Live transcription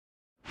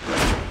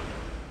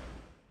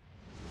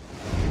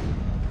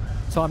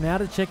Time now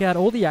to check out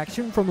all the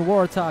action from the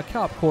Waratah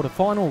Cup Quarter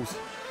Finals.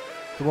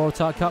 The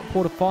Waratah Cup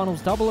Quarter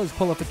Finals double as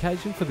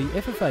qualification for the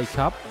FFA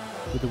Cup,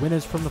 with the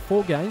winners from the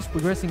 4 games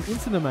progressing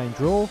into the main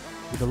draw,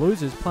 with the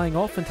losers playing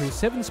off until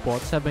 7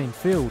 spots have been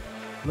filled.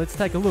 Let's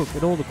take a look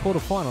at all the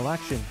quarter-final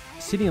action.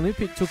 Sydney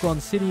Olympic took on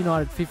City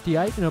United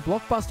 58 in a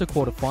blockbuster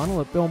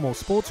quarter-final at Belmore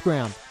Sports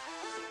Ground.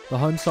 The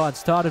home side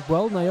started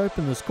well and they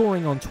opened the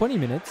scoring on 20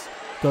 minutes,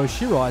 Go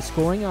Shirai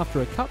scoring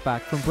after a cutback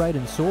from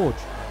Braden Sorge.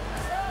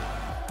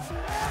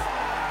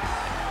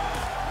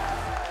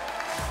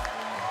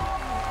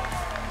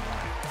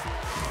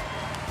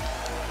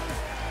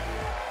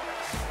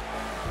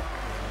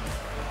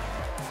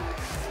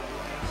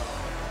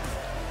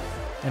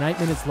 And 8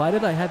 minutes later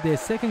they had their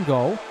second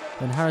goal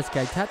when Haris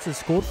Gaitatsa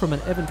scored from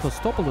an Evan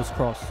Kostopoulos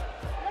cross.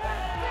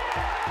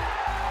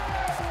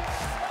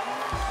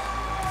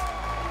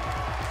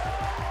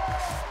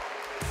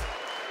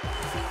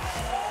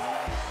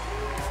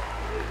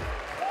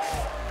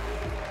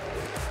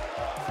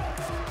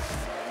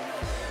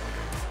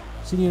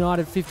 Sydney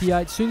United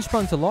 58 soon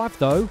sprung to life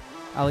though,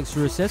 Alex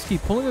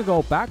Jurasevski pulling a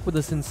goal back with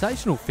a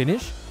sensational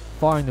finish,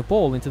 firing the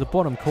ball into the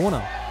bottom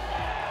corner.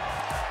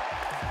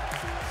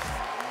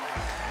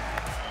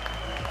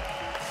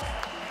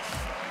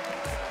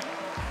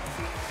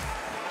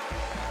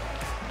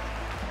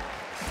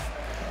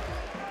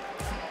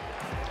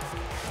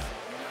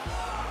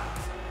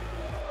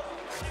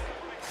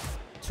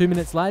 Two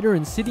minutes later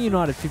and City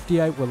United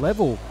 58 were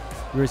level.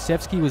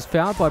 Jurasevski was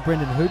fouled by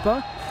Brendan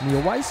Hooper and the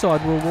away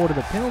side were awarded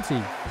a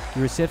penalty.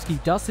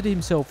 Jurasevski dusted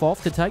himself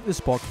off to take the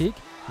spot kick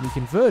and he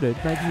converted,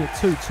 making it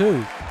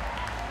 2-2.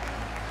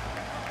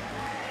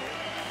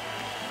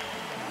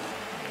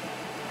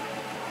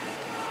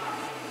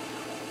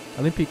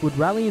 Olympic would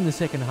rally in the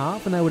second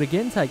half and they would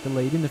again take the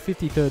lead in the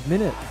 53rd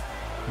minute.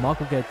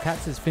 Michael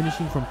Gaitatsa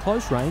finishing from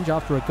close range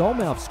after a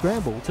goalmouth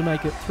scramble to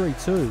make it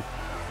 3-2.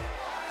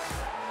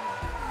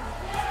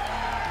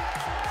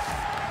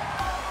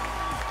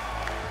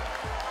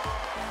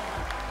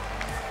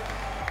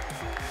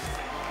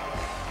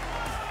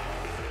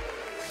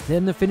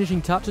 Then the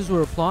finishing touches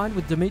were applied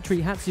with Dimitri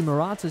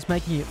Hatzimartas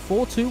making it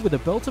 4-2 with a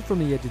belter from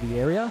the edge of the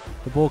area,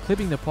 the ball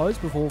clipping the post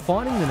before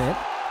finding the net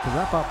to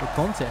wrap up the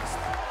contest.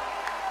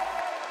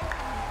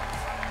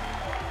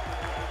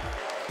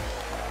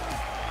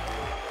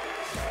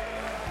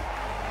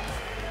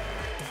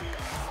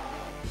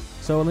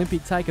 So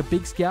Olympic take a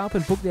big scalp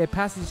and book their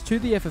passage to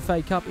the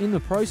FFA Cup in the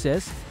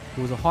process.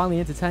 It was a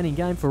highly entertaining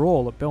game for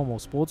all at Belmore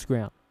Sports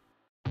Ground.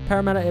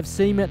 Parramatta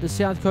FC met the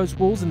South Coast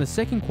Wolves in the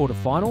second quarter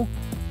final.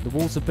 The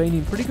Wolves have been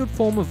in pretty good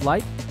form of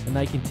late and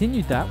they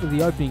continued that with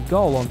the opening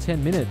goal on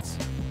 10 minutes.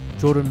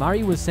 Jordan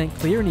Murray was sent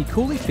clear and he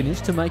coolly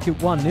finished to make it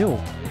 1-0.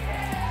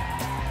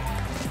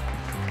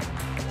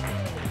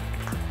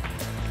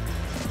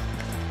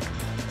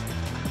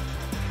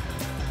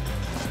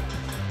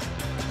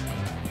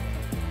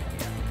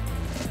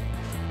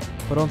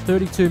 But on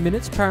 32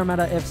 minutes,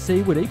 Parramatta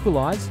FC would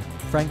equalise.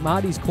 Frank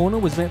Marty's corner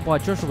was met by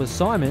Joshua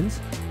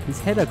Simons, his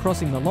header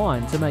crossing the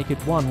line to make it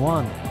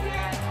 1-1.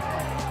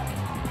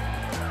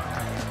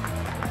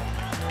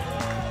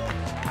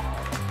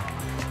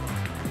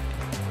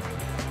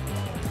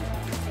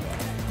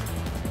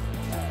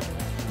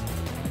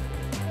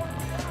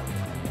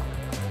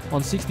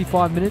 On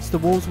 65 minutes, the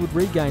Wolves would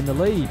regain the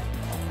lead.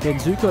 Ben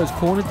Zuko's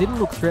corner didn't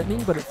look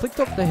threatening, but it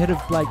flicked off the head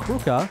of Blake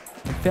Brooker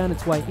and found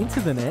its way into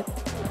the net.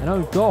 An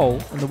own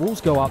goal, and the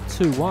Wolves go up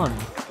 2-1.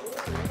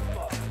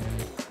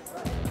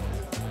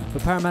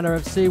 But Parramatta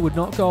FC would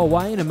not go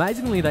away, and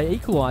amazingly they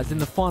equalised in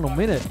the final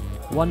minute.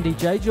 One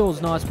DJ Jaw's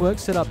nice work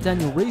set up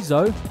Daniel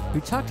Rizzo,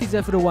 who tucked his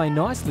effort away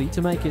nicely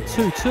to make it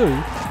 2-2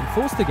 and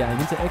force the game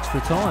into extra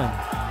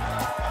time.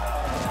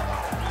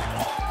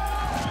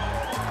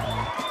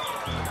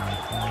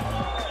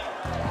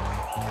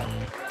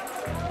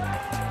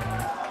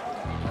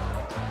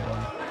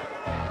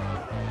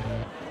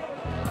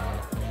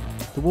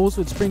 The Wolves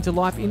would spring to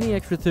life in the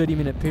extra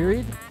 30-minute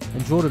period,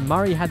 and Jordan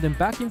Murray had them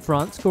back in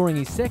front, scoring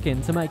his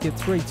second to make it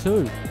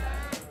 3-2.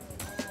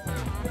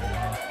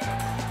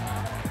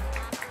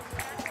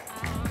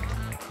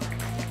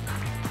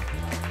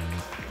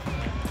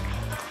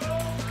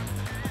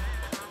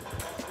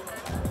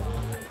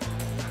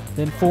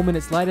 Then 4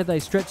 minutes later they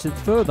stretched it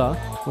further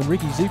when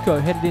Ricky Zuko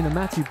headed in a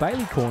Matthew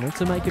Bailey corner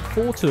to make it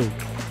 4-2.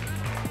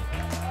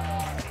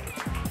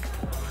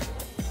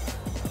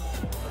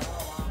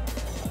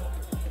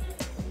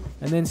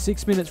 And then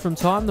 6 minutes from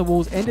time, the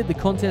Wolves ended the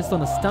contest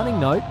on a stunning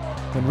note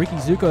when Ricky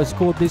Zuko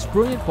scored this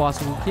brilliant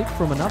bicycle kick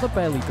from another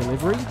Bailey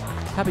delivery,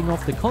 capping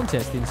off the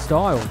contest in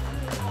style.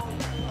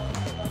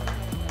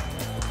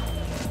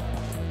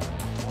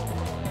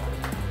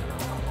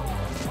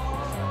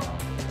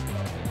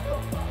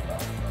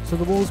 So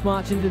the Wolves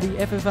march into the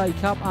FFA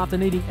Cup after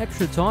needing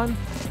extra time.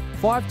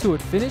 5-2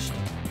 it finished,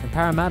 and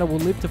Parramatta will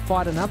live to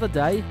fight another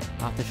day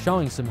after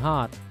showing some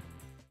heart.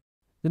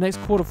 The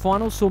next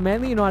quarter-final saw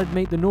Manly United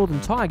meet the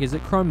Northern Tigers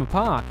at Cromer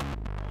Park.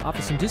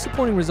 After some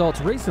disappointing results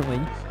recently,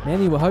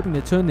 Manly were hoping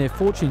to turn their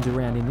fortunes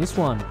around in this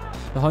one.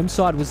 The home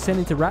side was sent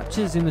into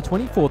raptures in the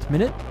 24th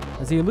minute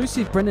as the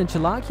elusive Brendan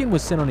Chalakian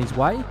was sent on his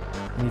way,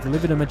 and he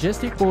delivered a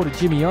majestic ball to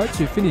Jimmy Oates,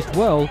 who finished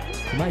well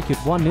to make it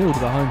 1-0 to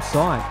the home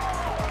side.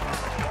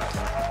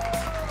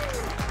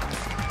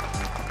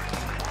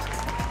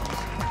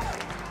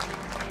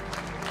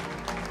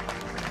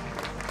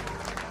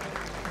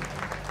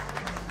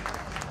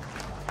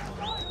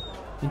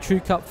 In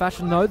true Cup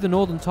fashion though, the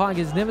Northern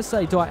Tigers' never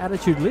say die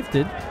attitude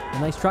lifted,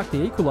 and they struck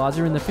the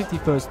equaliser in the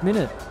 51st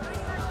minute.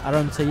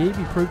 Adam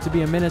Tayibi proved to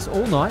be a menace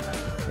all night,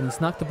 and he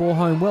snuck the ball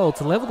home well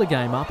to level the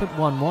game up at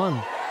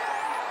 1-1.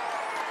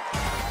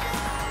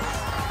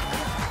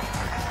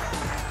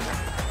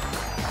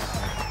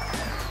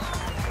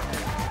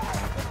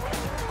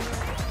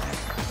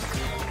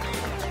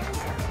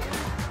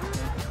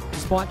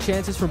 Despite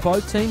chances from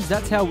both teams,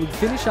 that's how it would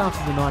finish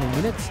after the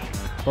 90 minutes.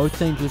 Both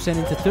teams were sent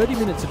into 30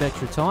 minutes of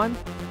extra time,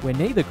 where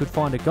neither could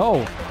find a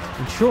goal,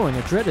 ensuring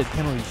a dreaded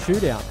penalty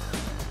shootout.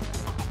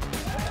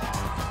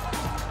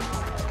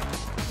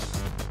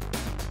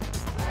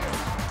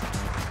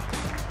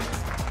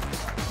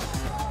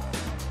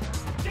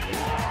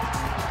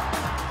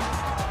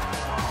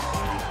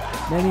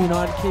 Man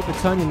United keeper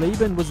Tony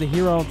Lieben was the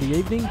hero of the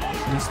evening,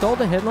 and he stole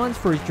the headlines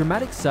for his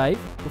dramatic save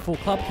before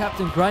club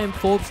captain Graham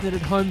Forbes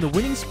netted home the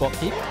winning spot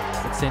kick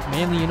that sent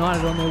Manly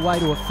United on their way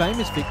to a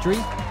famous victory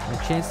and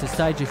a chance to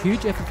stage a huge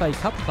FFA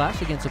Cup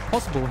clash against a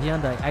possible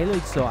Hyundai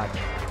A-League side.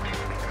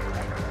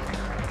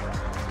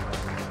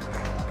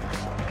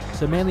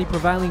 So Manly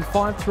prevailing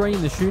 5-3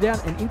 in the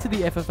shootout, and into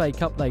the FFA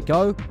Cup they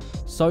go.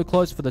 So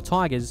close for the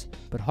Tigers,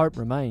 but hope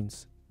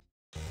remains.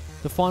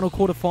 The final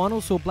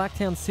quarter-final saw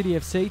Blacktown City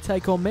FC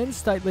take on men's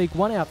State League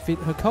 1 outfit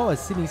Hakoah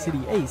Sydney City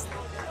East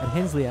at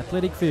Hensley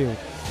Athletic Field.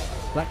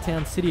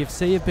 Blacktown City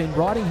FC have been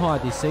riding high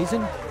this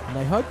season, and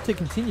they hope to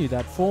continue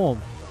that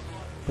form.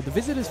 But the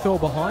visitors fell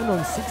behind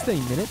on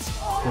 16 minutes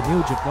when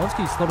Neil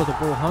Jablonski slotted the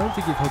ball home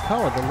to give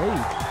Hakoah the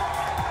lead.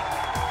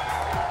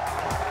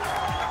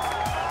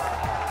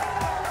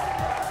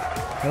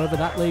 However,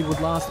 that lead would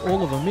last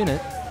all of a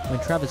minute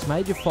when Travis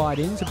Major fired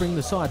in to bring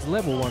the sides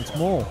level once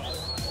more.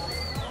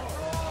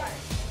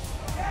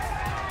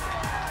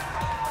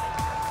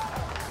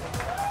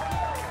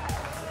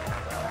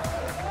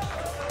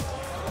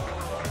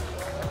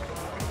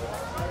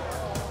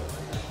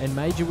 And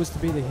Major was to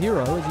be the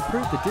hero as he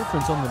proved the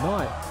difference on the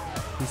night.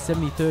 His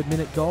 73rd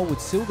minute goal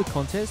would seal the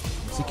contest,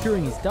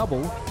 securing his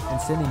double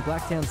and sending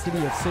Blacktown City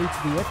FC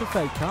to the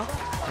FFA Cup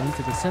and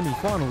into the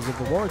semi-finals of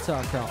the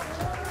Waratah Cup.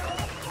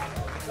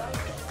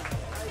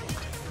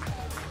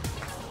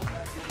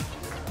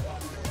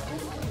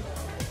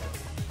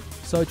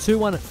 So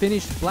 2-1 at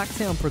finish,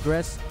 Blacktown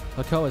progress.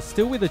 Hakoah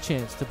still with a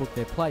chance to book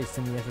their place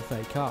in the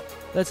FFA Cup.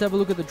 Let's have a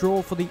look at the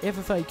draw for the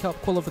FFA Cup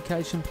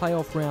qualification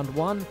playoff round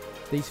 1.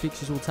 These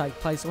fixtures will take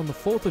place on the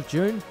 4th of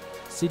June.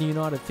 Sydney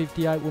United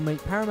 58 will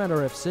meet Parramatta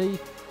FC,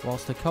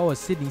 whilst Hakoah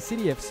Sydney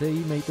City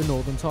FC meet the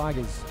Northern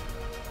Tigers.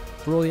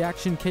 For all the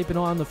action, keep an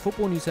eye on the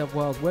Football New South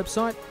Wales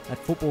website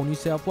at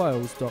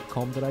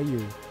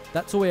footballnewsouthwales.com.au.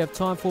 That's all we have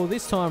time for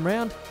this time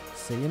round.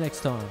 See you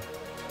next time.